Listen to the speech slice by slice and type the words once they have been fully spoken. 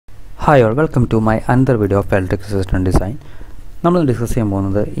Hi all, welcome to my another video of electrical system design. We will discuss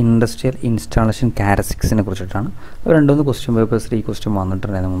industrial installation characteristics. We will discuss question papers, 3 questions.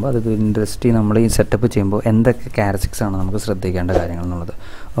 The industry we set up characteristics.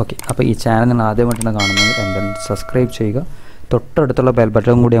 Okay, so this channel is subscribe to the bell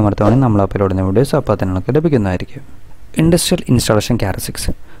button. We will upload videos. Industrial installation characteristics.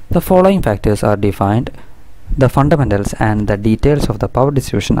 The following factors are defined the fundamentals and the details of the power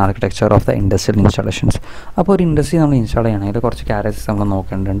distribution architecture of the industrial installations. Now, industry install characteristics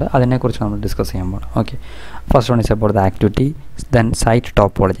discuss. Okay. First one is about the activity, then site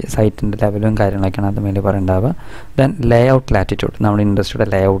topology, site level and then layout latitude, industrial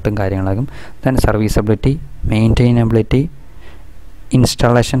layout and then serviceability, maintainability,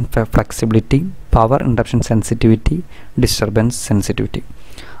 installation flexibility, power interruption sensitivity, disturbance sensitivity.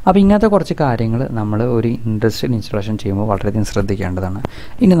 Now, we will see industrial installation.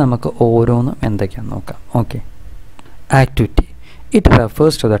 Okay. Activity. It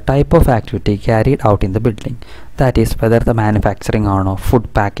refers to the type of activity carried out in the building. That is, whether the manufacturing,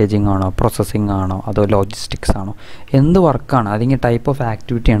 food packaging, processing, or logistics. Any work type of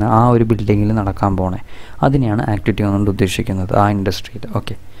activity in a building. That's activity in the industry.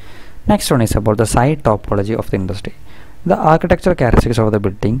 Okay. Next one is about the site topology of the industry. The architectural characteristics of the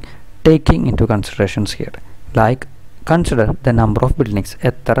building taking into considerations here, like consider the number of buildings,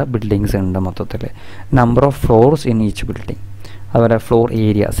 buildings in the number of floors in each building, floor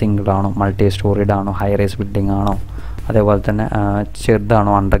area, single, multi-story, high-rise building, underground.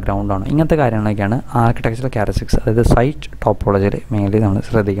 Architectural characteristics, the site topology mainly.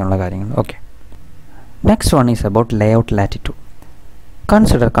 Okay. Next one is about layout latitude.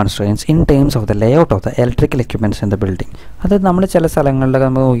 Consider constraints in terms of the layout of the electrical equipments in the building. That is, we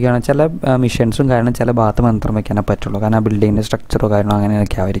have missions and building structure.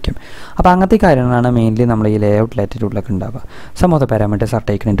 Mainly, layout latitude. Some of the parameters are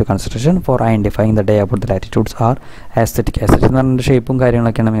taken into consideration for identifying the layout of the latitudes are aesthetic. Shape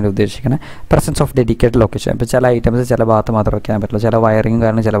presence of dedicated location. Items wiring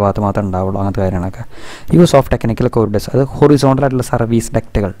use of technical corridors. Horizontal service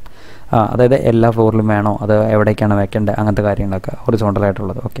ductual. That is all floor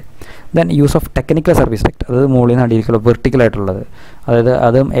okay. Then use of technical service duct. That is vertical. That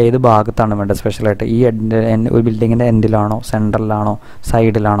is special building end central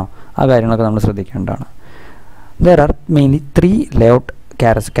side. There are mainly 3 layout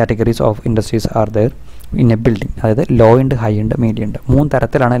categories of industries are there in a building. That is low end, high end, medium. 3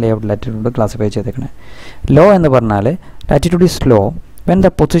 tarathilana layout latitude classify cheyidekane. Low ennu parnale latitude is low when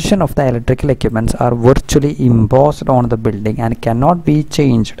the position of the electrical equipments are virtually imposed on the building and cannot be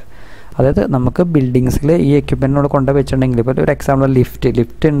changed. That is, we buildings equipment for example lift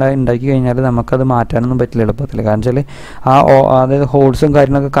holes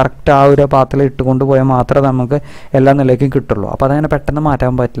and correct path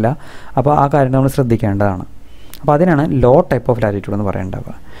low type of latitude.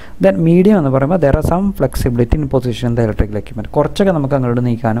 Then medium, there are some flexibility in position in the electrical equipment. Plug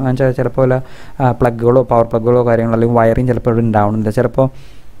power plug wiring down.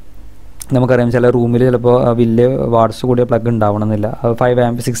 Room watts plug 5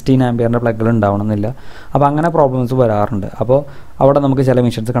 amp 16 ampere plug down. Problems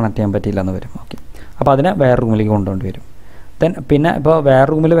missions connect okay. Then room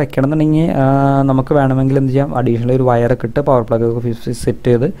additional wire power plug set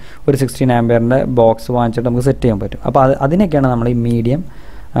 16 ampere box set medium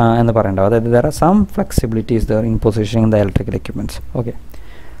there are some flexibilities there in positioning the electrical equipments. Okay.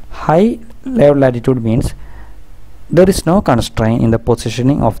 High layout latitude means there is no constraint in the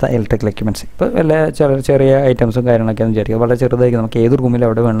positioning of the electrical equipments. Items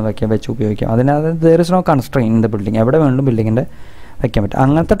there is no constraint in the building.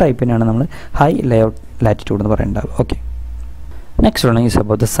 Type high layout latitude. Okay. Next one is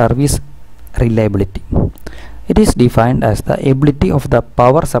about the service reliability. It is defined as the ability of the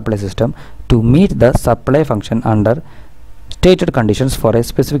power supply system to meet the supply function under stated conditions for a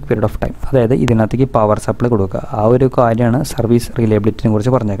specific period of time. That is, power supply service reliability. That is,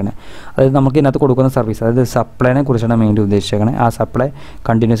 service supply supply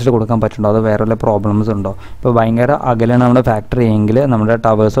continuously problems factory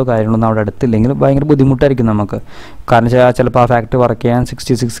towers factory work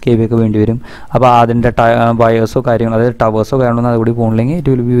 66 kV wires towers it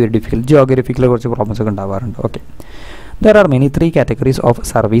will be very difficult. Geographical problems. Okay. There are many 3 categories of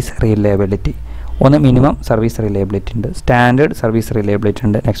service reliability. ഒന്ന് minimum service reliability ഉണ്ട്, standard service reliability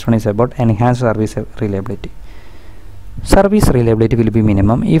ഉണ്ട്. Next one is about enhanced service reliability. Service reliability will be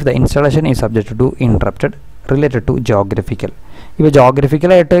minimum if the installation is subject to interrupted related to geographical. ഇപ്പോൾ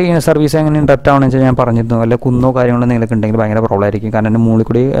ജോഗ്രഫിക്കലായിട്ട് ഈ service എങ്ങനെ interrupt ആവണമെന്ന് വെച്ചാൽ ഞാൻ പറഞ്ഞിരുന്നു, വല്ല കുന്നോ കാര്യങ്ങളോ നിങ്ങൾക്ക് ഉണ്ടെങ്കിൽ ഭയങ്കര പ്രോബ്ലം ആയിരിക്കും. കാരണം എൻ്റെ മുകളിൽ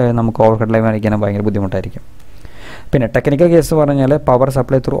കൂടി നമുക്ക് ഓവർ ഹെഡ് ലൈൻ വരയ്ക്കാൻ ഭയങ്കര ബുദ്ധിമുട്ടായിരിക്കും. പിന്നെ ടെക്നിക്കൽ കേസ് പറഞ്ഞാൽ power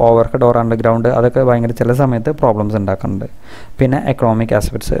supply through over head or underground അതൊക്കെ ഭയങ്കര ചില സമയത്ത് പ്രോബ്ലംസ് ഉണ്ടാക്കുന്നുണ്ട്. പിന്നെ എക്കണോമിക്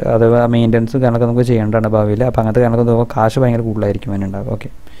ആസ്പെക്ട്സ് അഥവാ മെയിൻ്റനൻസ് കാര്യങ്ങളൊക്കെ നമുക്ക് ചെയ്യേണ്ടതാണ് ഭാവിയിൽ. അപ്പോൾ അങ്ങനത്തെ കാര്യങ്ങളൊക്കെ നോക്കുമ്പോൾ കാശ് ഭയങ്കര കൂടുതലായിരിക്കും അതിനുണ്ടാകും. ഓക്കെ,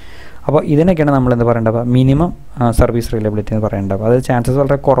 അപ്പോൾ ഇതിനൊക്കെയാണ് നമ്മൾ എന്ത് പറയേണ്ടത്, മിനിമം സർവീസ് റിലയബിലിറ്റി എന്ന് പറയേണ്ടത്. അത് ചാൻസസ്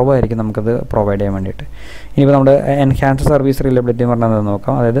വളരെ കുറവായിരിക്കും നമുക്കത് പ്രൊവൈഡ് ചെയ്യാൻ വേണ്ടിയിട്ട്. ഇനിയിപ്പോൾ നമ്മുടെ എൻഹാൻസ്ഡ് സർവീസ് റിലയബിലിറ്റി എന്ന് പറഞ്ഞാൽ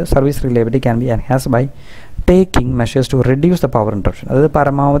നോക്കാം. അതായത് service reliability can be enhanced by taking measures to reduce the power interruption. അതായത്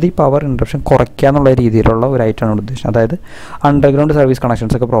പരമാവധി പവർ ഇൻട്രപ്ഷൻ കുറയ്ക്കുക എന്നുള്ള രീതിയിലുള്ള ഒരു ഐറ്റമാണ് ഉദ്ദേശിച്ചത്. അതായത് അണ്ടർഗ്രൗണ്ട് സർവീസ്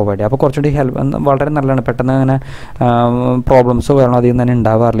കണക്ഷൻസ് ഒക്കെ പ്രൊവൈഡ് ചെയ്യുക. അപ്പോൾ കുറച്ചുകൂടി വളരെ നല്ലതാണ്. പെട്ടെന്ന് അങ്ങനെ പ്രോബ്ലംസോ കാരണം അധികം തന്നെ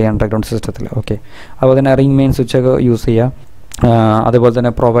ഉണ്ടാവാറില്ല അണ്ടർഗ്രൗണ്ട് സിസ്റ്റത്തിൽ. ഓക്കെ, അപ്പോൾ തന്നെ റിംഗ് മെയിൻ സ്വിച്ച് ഒക്കെ യൂസ് ചെയ്യുക. അതുപോലെ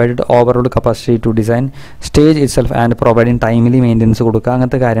തന്നെ provide overall capacity to design stage it self and providing timely maintenance കൊടുക്കുക.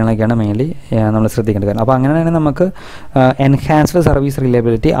 അങ്ങനത്തെ കാര്യങ്ങളൊക്കെയാണ് മെയിൻലി നമ്മൾ ശ്രദ്ധിക്കേണ്ട കാര്യം. അപ്പോൾ അങ്ങനെയാണെങ്കിൽ നമുക്ക് എൻഹാൻസ്ഡ് സർവീസ്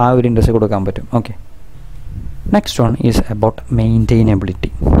റിലയബിലിറ്റി ആ ഒരു ഇൻഡസ്ട്രി കൊടുക്കാൻ പറ്റും. Okay, next one is about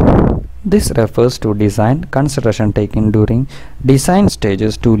മെയിൻറ്റെയിനബിലിറ്റി. This refers to design consideration taken during design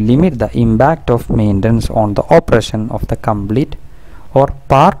stages to limit the impact of maintenance on the operation of the complete or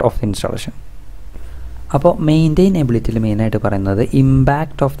part of the installation. അപ്പോൾ മെയിൻറ്റെയിനബിലിറ്റിയിൽ മെയിനായിട്ട് പറയുന്നത്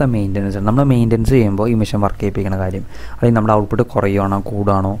impact of the maintenance. നമ്മൾ maintenance ചെയ്യുമ്പോൾ ഈ machine work ചെയ്യിപ്പിക്കുന്ന കാര്യം, അല്ലെങ്കിൽ നമ്മുടെ output കുറയുകയാണോ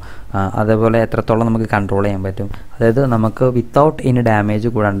കൂടാണോ, അതേപോലെ എത്രത്തോളം നമുക്ക് കൺട്രോൾ ചെയ്യാൻ പറ്റും. അതായത് നമുക്ക് വിത്തൗട്ട് എനി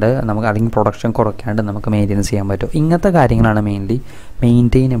ഡാമേജ് കൂടാണ്ട് നമുക്ക് അല്ലെങ്കിൽ പ്രൊഡക്ഷൻ കുറയ്ക്കാണ്ട് നമുക്ക് മെയിൻ്റനൻസ് ചെയ്യാൻ പറ്റും. ഇങ്ങനത്തെ കാര്യങ്ങളാണ് മെയിൻലി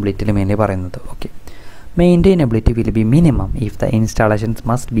മെയിൻറ്റെയിനബിലിറ്റിയിൽ മെയിൻലി പറയുന്നത്. Okay, മെയിൻറ്റെയിനബിലിറ്റി will be minimum if the installations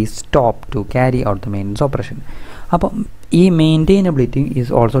must be stop two carry out the maintenance operation. അപ്പോൾ ഈ മെയിൻറ്റെയിനബിലിറ്റി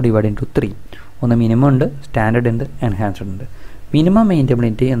is also divide in to 3. ഒന്ന് മിനിമം ഉണ്ട്, സ്റ്റാൻഡേർഡ് ഉണ്ട്, എൻഹാൻസ്ഡ് ഉണ്ട്. മിനിമം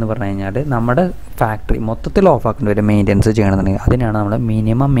മെയിൻറ്റെയിനബിലിറ്റി എന്ന് പറഞ്ഞു കഴിഞ്ഞാൽ നമ്മുടെ ഫാക്ടറി മൊത്തത്തിൽ ഓഫ് ആക്കേണ്ടി വരും മെയിൻ്റനൻസ് ചെയ്യണമെന്നുണ്ടെങ്കിൽ. അതിനാണ് നമ്മൾ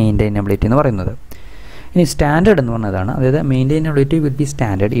മിനിമം മെയിൻറ്റെയിനബിലിറ്റി എന്ന് പറയുന്നത്. ഇനി സ്റ്റാൻഡേർഡ് എന്ന് പറഞ്ഞതാണ്, അതായത് മെയിൻറ്റെയിനബിലിറ്റി will be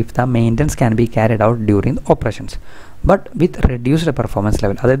standard if the maintenance can be carried out during the operations but with reduced performance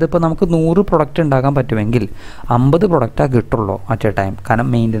level. അതായത് ഇപ്പോൾ നമുക്ക് 100 പ്രൊഡക്റ്റ് ഉണ്ടാക്കാൻ പറ്റുമെങ്കിൽ 50 പ്രൊഡക്റ്റാണ് കിട്ടുള്ളൂ അറ്റ് എ ടൈം, കാരണം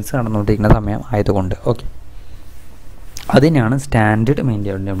മെയിൻ്റനൻസ് നടന്നുകൊണ്ടിരിക്കുന്ന സമയം ആയതുകൊണ്ട്. ഓക്കെ, അതിനാണ് സ്റ്റാൻഡേർഡ്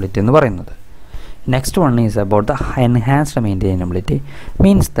മെയിൻറ്റെയിനബിലിറ്റി എന്ന് പറയുന്നത്. Next one is about the enhanced maintainability.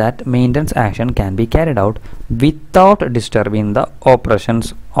 Means that maintenance action can be carried out without disturbing the operations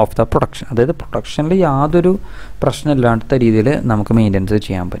of the production. അതായത് പ്രൊഡക്ഷനിൽ യാതൊരു പ്രശ്നമില്ലാത്ത രീതിയിൽ നമുക്ക് മെയിൻ്റനൻസ്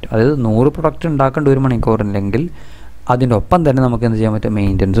ചെയ്യാൻ പറ്റും. അതായത് 100 പ്രൊഡക്റ്റ് ഉണ്ടാക്കേണ്ട 1 മണിക്കൂറില്ലെങ്കിൽ അതിൻ്റെ ഒപ്പം തന്നെ നമുക്ക് എന്ത് ചെയ്യാൻ പറ്റും,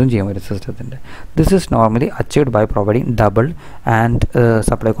 മെയിൻ്റനൻസും ചെയ്യാൻ പറ്റും സിസ്റ്റത്തിൻ്റെ. This is normally achieved by providing double and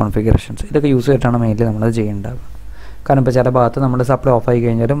supply configurations. ഇതൊക്കെ യൂസ് ചെയ്തിട്ടാണ് മെയിൻലി നമ്മളത് ചെയ്യേണ്ടത്. കാരണം ഇപ്പോൾ ചില ഭാഗത്ത് നമ്മുടെ സപ്ലൈ ഓഫ് ആയി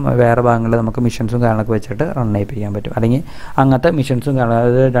കഴിഞ്ഞാലും വേറെ ഭാഗങ്ങളിൽ നമുക്ക് മിഷൻസും കാര്യങ്ങളൊക്കെ വെച്ചിട്ട് റൺ ചെയ്യിപ്പിക്കാൻ പറ്റും. അല്ലെങ്കിൽ അങ്ങനത്തെ മിഷൻസും കാര്യങ്ങളും,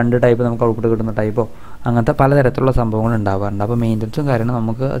 അതായത് 2 ടൈപ്പ് നമുക്ക് ഔട്ട്പുട്ട് കിട്ടുന്ന ടൈപ്പോ അങ്ങനത്തെ പലതരത്തിലുള്ള സംഭവങ്ങൾ ഉണ്ടാവാറുണ്ട്. അപ്പോൾ മെയിൻ്റനൻസും കാര്യങ്ങളും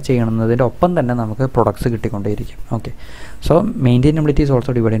നമുക്ക് ചെയ്യണമെന്നതിൻ്റെ ഒപ്പം തന്നെ നമുക്ക് products കിട്ടിക്കൊണ്ടേയിരിക്കും. Okay, so മെയിൻറ്റെയിനബിലിറ്റി is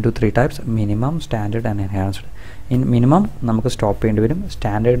also divide in to 3 types: minimum, standard and enhanced. In minimum നമുക്ക് സ്റ്റോപ്പ് ചെയ്യേണ്ടി വരും,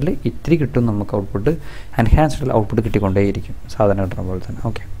 സ്റ്റാൻഡേർഡിൽ ഇത്തിരി കിട്ടും നമുക്ക് ഔട്ട്പുട്ട്, എൻഹാൻസ്ഡിൽ ഔട്ട്പുട്ട് കിട്ടിക്കൊണ്ടേയിരിക്കും സാധാരണ കിട്ടുന്ന പോലെ തന്നെ.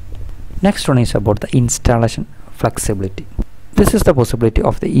 Okay, next one is about the installation flexibility. This is the possibility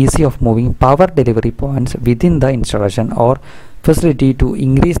of the ease of moving power delivery points within the installation or facility to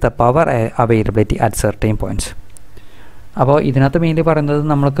increase the power availability at certain points. അപ്പോൾ ഇതിനകത്ത് mainly പറയുന്നത്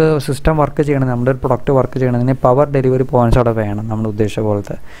നമുക്ക് system work ചെയ്യണം, നമ്മുടെ ഒരു product work ചെയ്യണമെങ്കിൽ power delivery points അവിടെ വേണം നമ്മൾ ഉദ്ദേശിച്ച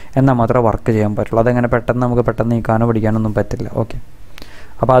പോലത്തെ, എന്നാൽ മാത്രമേ വർക്ക് ചെയ്യാൻ പറ്റുള്ളൂ. അതങ്ങനെ നമുക്ക് പെട്ടെന്ന് നീക്കാനോ പിടിക്കാനൊന്നും പറ്റില്ല. ഓക്കെ,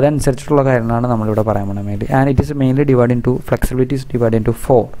 അപ്പോൾ അതനുസരിച്ചിട്ടുള്ള കാര്യങ്ങളാണ് നമ്മളിവിടെ പറയാൻ പോകുന്നത് mainly. And it is mainly divide in to flexibility is divide in to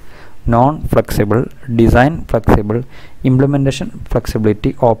 4: non flexible, design flexible, implementation flexibility,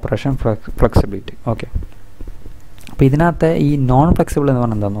 operation flexibility. Okay, അപ്പോൾ ഇതിനകത്ത് ഈ നോൺ ഫ്ലെക്സിബിൾ എന്ന്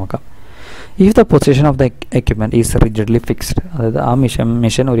പറഞ്ഞാൽ എന്താണെന്ന് നോക്കാം. If the position of the equipment is rigidly fixed, അതായത് ആ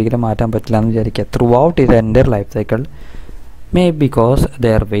mission ഒരിക്കലും മാറ്റാൻ പറ്റില്ല എന്ന് വിചാരിക്കുക. ത്രൂ ഔട്ട് ഇത് entire life cycle may because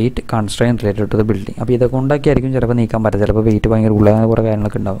there wait constrain related to the building. അപ്പോൾ ഇതൊക്കെ ഉണ്ടാക്കിയായിരിക്കും ചിലപ്പോൾ നീക്കാൻ പറ്റുക, ചിലപ്പോൾ വെയിറ്റ് ഭയങ്കര കൂടുതൽ കുറേ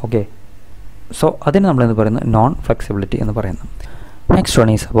കാര്യങ്ങളൊക്കെ ഉണ്ടാവും. ഓക്കെ, സോ അതിന് നമ്മളെന്ന് പറയുന്നത് നോൺ ഫ്ലെക്സിബിലിറ്റി എന്ന് പറയുന്നത്. Next one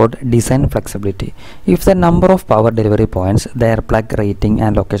is about design flexibility. If the number of power delivery points, their plug rating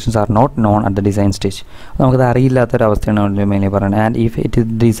and locations are not known at the design stage, നമുക്കത് അറിയില്ലാത്തൊരവസ്ഥയാണ് മെയിൻലി പറയുന്നത്. And if it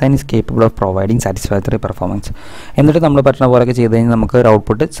design is capable of providing satisfactory performance, എന്നിട്ട് നമ്മൾ പറ്റുന്ന പോലെയൊക്കെ ചെയ്ത് കഴിഞ്ഞാൽ നമുക്ക് ഒരു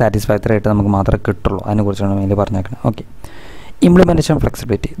ഔട്ട്പുട്ട് സാറ്റിസ്ഫാക്ടറി ആയിട്ട് നമുക്ക് മാത്രമേ കിട്ടുള്ളൂ. അതിനെക്കുറിച്ചാണ് മെയിൻലി പറഞ്ഞേക്കുന്നത്. Okay, implementation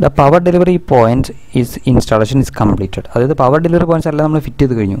flexibility. The power delivery points is installation is completed. അതായത് പവർ ഡെലിവറി പോയിന്റ്സ് എല്ലാം നമ്മൾ ഫിറ്റ്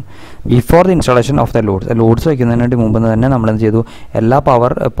ചെയ്ത് കഴിഞ്ഞു before the installation of the lords വയ്ക്കുന്നതിന് മുമ്പ് തന്നെ നമ്മൾ എന്ത് ചെയ്തു എല്ലാ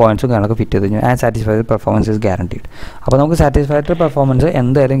പവർ പോയിന്റ്സും കാര്യങ്ങളൊക്കെ ഫിറ്റ് ചെയ്ത് കഴിഞ്ഞു and satisfied performance is guaranteed. അപ്പോൾ നമുക്ക് സാറ്റിസ്ഫാക്ടറി പെർഫോമൻസ്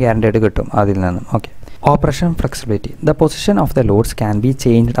എന്തായാലും ഗ്യാരണ്ടി ആയിട്ട് കിട്ടും അതിൽ നിന്നും. Okay. Operation flexibility. The position of the loads can be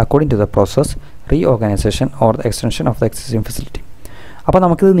changed according to the process, reorganization or the extension of the existing facility. അപ്പോൾ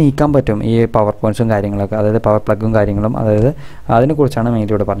നമുക്കിത് നീക്കാൻ പറ്റും ഈ പവർ പോയിൻറ്റ്സും കാര്യങ്ങളൊക്കെ, അതായത് പവർ പ്ലഗും കാര്യങ്ങളും, അതായത് അതിനെക്കുറിച്ചാണ്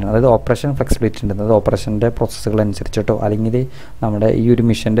മെയിൻലി ഇവിടെ പറഞ്ഞത്. അതായത് ഓപ്പറേഷൻ ഫ്ലെക്സിബിലിറ്റി ഉണ്ടെന്നത് ഓപ്പറേഷൻ്റെ പ്രോസസ്സുകൾ അനുസരിച്ചിട്ടോ അല്ലെങ്കിൽ നമ്മുടെ ഈ ഒരു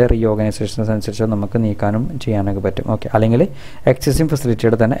മിഷൻ്റെ റീഓർഗനൈസേഷൻസ് അനുസരിച്ചോ നമുക്ക് നീക്കാനും ചെയ്യാനൊക്കെ പറ്റും. ഓക്കെ. അല്ലെങ്കിൽ എക്സിസ്റ്റിംഗ്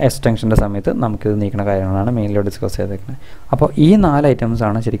ഫെസിലിറ്റിയുടെ തന്നെ എക്സ്റ്റൻഷൻ്റെ സമയത്ത് നമുക്കിത് നീക്കുന്ന കാര്യങ്ങളാണ് മെയിൻലി ഡിസ്കസ് ചെയ്തേക്കുന്നത്. അപ്പോൾ ഈ 4 ഐറ്റംസ്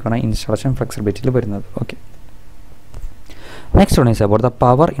ആണ് ശരിക്കും പറഞ്ഞാൽ ഇൻസ്റ്റാളേഷൻ ഫ്ലെക്സിബിലിറ്റിയിൽ വരുന്നത്. Okay. Next one is about the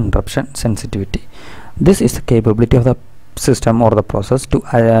power interruption sensitivity. This is the capability of the system or the process to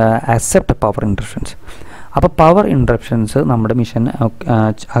accept power interruptions. അപ്പോൾ പവർ ഇൻട്രപ്ഷൻസ് നമ്മുടെ മിഷൻ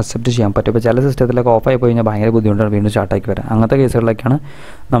അക്സെപ്റ്റ് ചെയ്യാൻ പറ്റും. ഇപ്പോൾ ചില സിസ്റ്റത്തിലൊക്കെ ഓഫായി പോയി കഴിഞ്ഞാൽ ഭയങ്കര ബുദ്ധിമുട്ടാണ് വീണ്ടും സ്റ്റാർട്ടാക്കി വരാം. അങ്ങനത്തെ കേസുകളിലൊക്കെയാണ്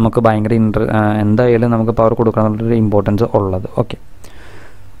നമുക്ക് ഭയങ്കര എന്തായാലും നമുക്ക് പവർ കൊടുക്കാനുള്ളൊരു ഇമ്പോർട്ടൻസ് ഉള്ളത്. Okay.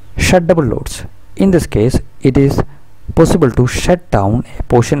 ഷട്ടബിൾ lords. In this case it is possible to shut down A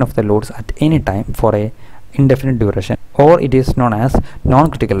portion of the lords at any time for A indefinite duration or it is known as non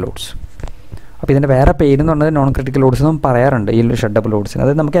critical lords. അപ്പോൾ ഇതിൻ്റെ വേറെ പേരെന്ന് പറഞ്ഞത് non critical lords എന്നും പറയാറുണ്ട് ഈ ഷട്ടബിൾ ലോഡ്സിന്.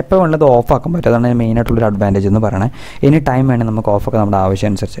 അതായത് നമുക്ക് എപ്പോൾ വേണ്ടത് ഓഫ് ആക്കാൻ പറ്റും. അതാണ് മെയിനായിട്ടുള്ളൊരു അഡ്വാൻറ്റേജ് എന്ന് പറയുന്നത്. എനി ടൈം വേണമെങ്കിൽ നമുക്ക് ഓഫാക്കാം നമ്മുടെ ആവശ്യം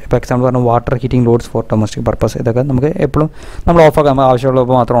അനുസരിച്ച്. ഇപ്പോൾ എക്സാമ്പിൾ പറഞ്ഞാൽ water heating lords four domestic purpose, ഇതൊക്കെ നമുക്ക് എപ്പോഴും നമ്മൾ ഓഫാക്കാം. നമുക്ക്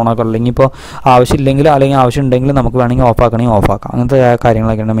ആവശ്യമുള്ളപ്പോൾ മാത്രം ഓണാക്കാം. അല്ലെങ്കിൽ ഇപ്പോൾ ആവശ്യമില്ലെങ്കിൽ അല്ലെങ്കിൽ ആവശ്യം ഉണ്ടെങ്കിൽ നമുക്ക് വേണമെങ്കിൽ ഓഫാക്കണമെങ്കിൽ ഓഫാക്കാം. അങ്ങനത്തെ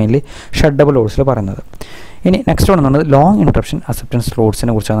കാര്യങ്ങളൊക്കെയാണ് മെയിൻലി ഷട്ടബിൾ ലോഡ്സിൽ പറയുന്നത്. ഇനി നെക്സ്റ്റ് വൺ എന്നുള്ളത് ലോങ് ഇൻട്രപ്ഷൻ അക്സെപ്റ്റൻസ്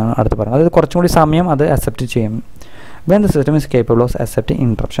ലോഡ്സിനെ കുറിച്ചാണ് അടുത്ത് പറയുന്നത്. അതായത് കുറച്ചും കൂടി സമയം അത് അക്സെപ്റ്റ് ചെയ്യും. When the system is capable of accepting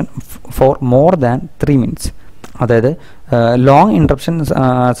interruption for more than 3 minutes. അതായത് ലോങ് ഇൻട്രപ്ഷൻ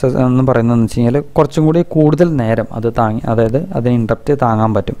എന്ന് പറയുന്നതെന്ന് വെച്ച് കഴിഞ്ഞാൽ കുറച്ചും കൂടി കൂടുതൽ നേരം അത് അതായത് അതിന് ഇൻട്രപ്റ്റ്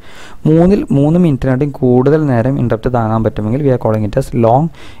താങ്ങാൻ പറ്റും. 3 മിനിറ്റിനായിട്ടും കൂടുതൽ നേരം ഇൻട്രപ്റ്റ് താങ്ങാൻ പറ്റുമെങ്കിൽ V are calling it as long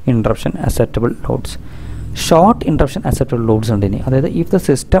interruption acceptable lords. Short interruption acceptable lords ഉണ്ട്. ഇനി അതായത് if the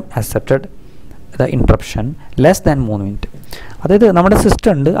system accepted the interruption less than 3 minute. അതായത് നമ്മുടെ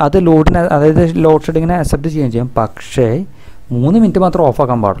സിസ്റ്റം ഉണ്ട്, അത് അതായത് ലോഡ് ഷെഡിങ്ങിനെ അക്സെപ്റ്റ് ചെയ്യുകയും ചെയ്യും, പക്ഷേ 3 മിനിറ്റ് മാത്രം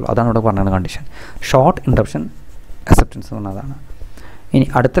ഓഫാക്കാൻ പാടുള്ളൂ. അതാണ് ഇവിടെ പറഞ്ഞ കണ്ടീഷൻ. ഷോർട്ട് ഇൻട്രപ്ഷൻ അക്സെപ്റ്റൻസ് എന്ന് പറഞ്ഞതാണ്. ഇനി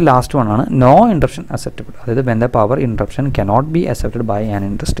അടുത്ത ലാസ്റ്റ് വൺ ആണ് നോ ഇൻട്രപ്ഷൻ അക്സെപ്റ്റബിൾ. അതായത് when the power interruption cannot be accepted by an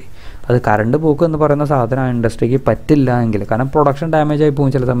industry. അത് കറണ്ട് പോക്ക് എന്ന് പറയുന്ന സാധനം ആ ഇൻഡസ്ട്രിക്ക് പറ്റില്ല എങ്കിൽ, കാരണം പ്രൊഡക്ഷൻ ഡാമേജ് ആയി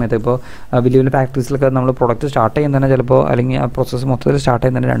പോകും ചില സമയത്ത്. ഇപ്പോൾ വലിയ വലിയ ഫാക്ടറീസിലൊക്കെ നമ്മൾ പ്രൊഡക്റ്റ് സ്റ്റാർട്ട് ചെയ്യുന്ന തന്നെ ചിലപ്പോൾ അല്ലെങ്കിൽ ആ പ്രോസസ്സ് മൊത്തത്തിൽ സ്റ്റാർട്ട്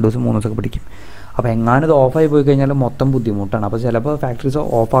ചെയ്യുന്ന തന്നെ 2 ദിവസം 3 ദിവസമൊക്കെ പിടിക്കും. അപ്പോൾ എങ്ങാനും ഇത് ഓഫായി പോയി കഴിഞ്ഞാൽ മൊത്തം ബുദ്ധിമുട്ടാണ്. അപ്പോൾ ചിലപ്പോൾ ഫാക്ടറീസ്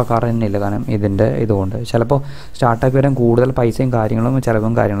ഓഫാക്കാറ് തന്നെയില്ല, കാരണം ഇതിൻ്റെ ഇതുകൊണ്ട് ചിലപ്പോൾ സ്റ്റാർട്ടാക്കി വരാൻ കൂടുതൽ പൈസയും കാര്യങ്ങളും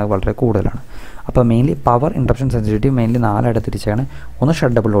ചിലവും കാര്യങ്ങളൊക്കെ വളരെ കൂടുതലാണ്. അപ്പോൾ mainly power interruption sensitivity mainly 4 ആയിട്ട് തിരിച്ചാണ്. ഒന്ന്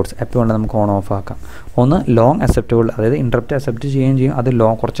ഷട്ടബിൾ ലോഡ്സ്, എപ്പോൾ വേണമെങ്കിൽ നമുക്ക് ഓൺ ഓഫ് ആക്കാം. ഒന്ന് ലോങ് അക്സെപ്റ്റബിൾ, അതായത് ഇൻട്രപ്റ്റ് അക്സെപ്റ്റ് ചെയ്യുകയും ചെയ്യും, അത്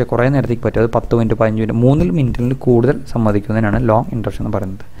കുറേ നേരത്തേക്ക് പറ്റും. അത് 10 മിനിറ്റ് 15 മിനിറ്റ് 3 മിനിറ്റിൽ കൂടുതൽ സമ്മതിക്കുന്നതിനാണ് ലോങ് ഇൻട്രപ്ഷൻ എന്ന്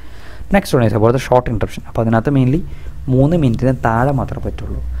പറയുന്നത്. Next one is about the short interruption. അപ്പോൾ അതിനകത്ത് മെയിൻലി 3 മിനിറ്റിന് താഴെ മാത്രമേ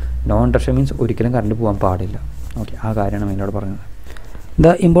പറ്റുള്ളൂ. നോ ഇൻട്രപ്ഷൻ മീൻസ് ഒരിക്കലും കറണ്ട് പോകാൻ പാടില്ല. ഓക്കെ, ആ കാര്യമാണ് മെയിനോട് പറയുന്നത്.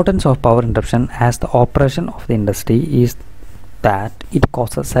 The importance of power interruption as the operation of the industry is that it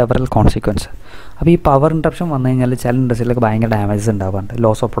causes several consequence. അപ്പോൾ ഈ പവർ ഇൻട്രപ്ഷൻ വന്നു കഴിഞ്ഞാൽ ചില ഇൻഡസ്ട്രിയിലൊക്കെ ഭയങ്കര ഡാമേജസ് ഉണ്ടാവാറുണ്ട്.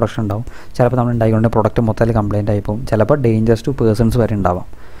 ലോസ് ഓഫ് പ്രൊഡക്ഷൻ ഉണ്ടാവും. ചിലപ്പോൾ നമ്മൾ ഉണ്ടായിക്കൊണ്ട് പ്രൊഡക്റ്റ് മൊത്തത്തിൽ കംപ്ലയിൻ്റ് ആയി പോകും. ചിലപ്പോൾ ഡേഞ്ചേഴ്സ് ടു പേഴ്സൺസ് വരെ ഉണ്ടാവാം.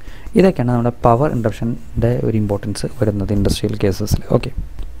 ഇതൊക്കെയാണ് നമ്മുടെ പവർ ഇൻട്രപ്ഷൻ്റെ ഒരു ഇമ്പോർട്ടൻസ് വരുന്നത് industrial കേസസിൽ. Okay.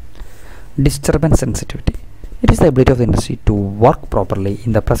 Disturbance sensitivity. It is the ability of the industry to work properly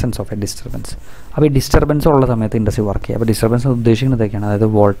in the presence of A disturbance. അപ്പോൾ ഈ ഡിസ്റ്റർബൻസ് ഉള്ള സമയത്ത് ഇൻഡസ്ട്രി വർക്ക് ചെയ്യുക. അപ്പോൾ ഡിസ്റ്റർബൻസ് ഉദ്ദേശിക്കുന്നത് ഇതൊക്കെയാണ്. അതായത്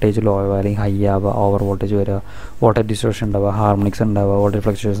വോൾട്ടേജ് ലോ ആവുക അല്ലെങ്കിൽ ഹൈ ആവുക, ഓവർ വോൾട്ടേജ് വരിക, വോൾട്ടേജ് ഡിസ്റ്റോർഷൻ ഉണ്ടാവുക, ഹാർമോണിക്സ് ഉണ്ടാവുക, വോൾട്ടേജ്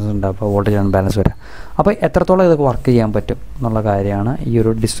ഫ്ലക്ച്വേഷൻസ് ഉണ്ടാവുക, വോൾട്ടേജ് അൺബാലൻസ് വരിക. അപ്പോൾ എത്രത്തോളം ഇതൊക്കെ വർക്ക് ചെയ്യാൻ പറ്റും എന്നുള്ള കാര്യമാണ് ഈ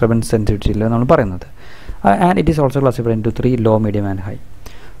ഒരു ഡിസ്റ്റർബൻസ് സെൻസിറ്റിവിറ്റിയിൽ നമ്മൾ പറയുന്നത്. And it is also classified into 3: low, medium and high.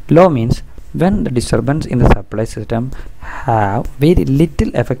 Low means when the disturbance in the supply system have very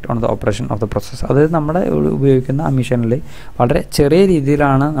little effect on the operation of the process. അതായത് നമ്മുടെ ഉപയോഗിക്കുന്ന ആ മെഷീനിൽ വളരെ ചെറിയ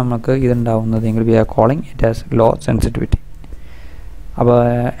രീതിയിലാണ് നമുക്ക് ഇതുണ്ടാവുന്നതെങ്കിൽ V are calling it as law sensitivity. അപ്പോൾ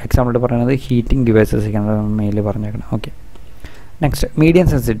എക്സാമ്പിൾ പറയുന്നത് ഹീറ്റിംഗ് ഡിവൈസസ് മെയിൻലി പറഞ്ഞേക്കണം. ഓക്കെ. നെക്സ്റ്റ് മീഡിയം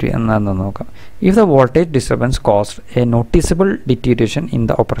സെൻസിറ്റിവിറ്റി എന്താണെന്ന് നോക്കാം. If the voltage disturbance cost A noticeable deterioration in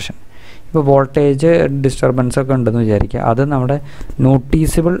the operation. ഇപ്പോൾ വോൾട്ടേജ് ഡിസ്റ്റർബൻസ് ഒക്കെ ഉണ്ടെന്ന് വിചാരിക്കുക, അത് നമ്മുടെ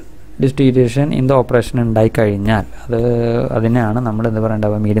noticeable deterioration in the operation ഉണ്ടായിക്കഴിഞ്ഞാൽ അതിനെയാണ് നമ്മൾ എന്ത്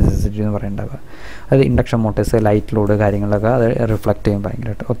പറയേണ്ടാവുക, മീഡിയം സെൻസിറ്റിവിറ്റി എന്ന് പറയേണ്ടാവുക. അത് ഇൻഡക്ഷൻ മോട്ടേഴ്സ്, ലൈറ്റ് ലോഡ് കാര്യങ്ങളൊക്കെ അത് റിഫ്ലക്റ്റ് ചെയ്യും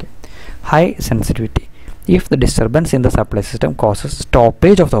ഭയങ്കരമായിട്ട്. Okay. High sensitivity. If the disturbance in the supply system causes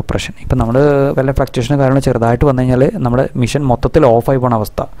stoppage of the operation. ഇപ്പം നമ്മൾ വല്ല ഫ്ലക്ച്വേഷനും കാരണം ചെറുതായിട്ട് വന്നു കഴിഞ്ഞാൽ നമ്മുടെ മിഷൻ മൊത്തത്തിൽ ഓഫായി പോകുന്ന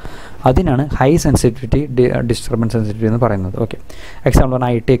അവസ്ഥ, അതിനാണ് ഹൈ സെൻസിറ്റിവിറ്റി ഡിസ്റ്റർബൻസ് സെൻസിറ്റിവിറ്റി എന്ന് പറയുന്നത്. ഓക്കെ, എക്സാമ്പിൾ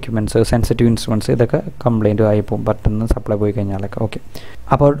പറഞ്ഞാൽ IT എക്യുപ്മെൻറ്റ്സ്, സെൻസിറ്റീവ് ഇൻസ്ട്രുമെൻറ്റ്സ്, ഇതൊക്കെ കംപ്ലയിൻറ്റ് ആയി പോകും പെട്ടെന്ന് സപ്ലൈ പോയി കഴിഞ്ഞാലൊക്കെ. ഓക്കെ,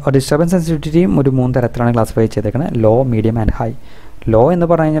 അപ്പോൾ ഡിസ്റ്റർബൻസ് സെൻസിറ്റിവിറ്റിയും ഒരു 3 തരത്തിലാണ് ക്ലാസിഫൈ ചെയ്തേക്കുന്നത്: law, medium and high. Law എന്ന്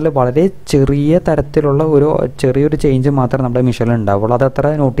പറഞ്ഞു കഴിഞ്ഞാൽ വളരെ ചെറിയ തരത്തിലുള്ള ചെറിയൊരു ചേഞ്ച് മാത്രമേ നമ്മുടെ മിഷനിൽ ഉണ്ടാവുള്ളൂ, അത് അത്ര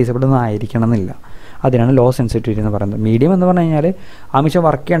നോട്ടീസബിൾ ഒന്നും ആയിരിക്കണം എന്നില്ല. അതിനാണ് ലോ സെൻസിറ്റിവിറ്റി എന്ന് പറയുന്നത്. മീഡിയം എന്ന് പറഞ്ഞു കഴിഞ്ഞാൽ ആ മിഷൻ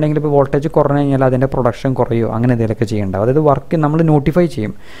വർക്ക് ചെയ്യണമെങ്കിൽ ഇപ്പോൾ വോൾട്ടേജ് കുറഞ്ഞു കഴിഞ്ഞാൽ അതിൻ്റെ പ്രൊഡക്ഷൻ കുറയോ അങ്ങനെ എന്തെങ്കിലുമൊക്കെ ചെയ്യേണ്ടാവും. അതായത് വർക്ക് നമ്മൾ നോട്ടിഫൈ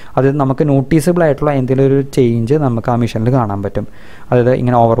ചെയ്യും, അതായത് നമുക്ക് നോട്ടീസബിൾ ആയിട്ടുള്ള എന്തെങ്കിലും ഒരു ചേഞ്ച് നമുക്ക് ആ മിഷനിൽ കാണാൻ പറ്റും. അതായത്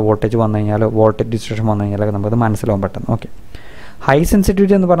ഇങ്ങനെ ഓവർ വോൾട്ടേജ് വന്നു കഴിഞ്ഞാൽ, വോൾട്ടേജ് ഡിസ്ട്രിബ്യൂഷൻ വന്നു കഴിഞ്ഞാൽ നമുക്കത് മനസ്സിലാവും പെട്ടെന്ന്. ഓക്കെ, ഹൈ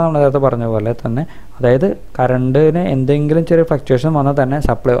സെൻസിറ്റിവിറ്റി എന്ന് പറഞ്ഞാൽ നമ്മൾ നേരത്തെ പറഞ്ഞ പോലെ തന്നെ, അതായത് കറണ്ടിന് എന്തെങ്കിലും ചെറിയ ഫ്ലക്ച്വേഷൻ വന്നാൽ തന്നെ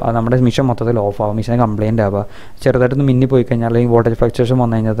നമ്മുടെ മിഷൻ മൊത്തത്തിൽ ഓഫ് ആവും, മിഷൻ കംപ്ലയിൻ്റ് ആവുക, ചെറുതായിട്ടൊന്ന് മിന്നി പോയി കഴിഞ്ഞാൽ അല്ലെങ്കിൽ വോൾട്ടേജ് ഫ്ലക്ച്വേഷൻ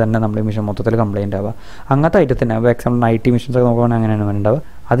വന്നു കഴിഞ്ഞാൽ തന്നെ നമ്മുടെ മിഷൻ മൊത്തത്തിൽ കംപ്ലയിൻ്റ് ആവുക. അങ്ങനത്തെ ഐറ്റത്തിന് ഇപ്പോൾ എക്സാമ്പിൾ IT മിഷൻസ് ഒക്കെ നോക്കുകയാണെങ്കിൽ അങ്ങനെയാണ് ഉണ്ടാവുക.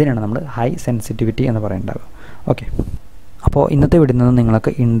 അതിനാണ് നമ്മൾ ഹൈ സെൻസിറ്റിവിറ്റി എന്ന് പറയുന്നുണ്ടാവുക. ഓക്കെ, അപ്പോൾ ഇന്നത്തെ വീഡിയോയിൽ നിന്ന്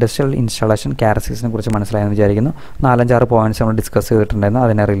നിങ്ങൾക്ക് ഇൻഡസ്ട്രിയൽ ഇൻസ്റ്റാളേഷൻ ക്യാരക്ടറിസ്റ്റിക്സിനെ കുറിച്ച് മനസ്സിലായെന്ന് വിചാരിക്കുന്നു. 4-5 പോയിൻറ്റ്സ് നമ്മൾ ഡിസ്കസ് ചെയ്തിട്ടുണ്ടായിരുന്നു,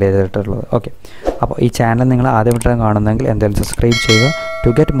 അതിനെ റിലേറ്റ് ചെയ്തിട്ടുള്ളത്. ഓക്കെ, അപ്പോൾ ഈ ചാനൽ നിങ്ങൾ ആദ്യമായിട്ടാണ് കാണുന്നതെങ്കിൽ എന്തായാലും സബ്സ്ക്രൈബ് ചെയ്യുക.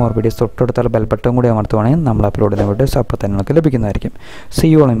 ടു ഗെറ്റ് മോർ വീഡിയോസ് തൊട്ടടുത്തുള്ള ബെൽ ബട്ടൺ കൂടി അമർത്തുവാണെങ്കിൽ നമ്മൾ അപ്ലോഡ് ചെയ്യുന്ന വീഡിയോസ് അപ്പോൾ തന്നെ നിങ്ങൾക്ക് ലഭിക്കുന്നതായിരിക്കും.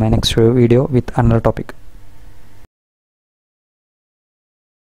 See you all in my next video with another topic.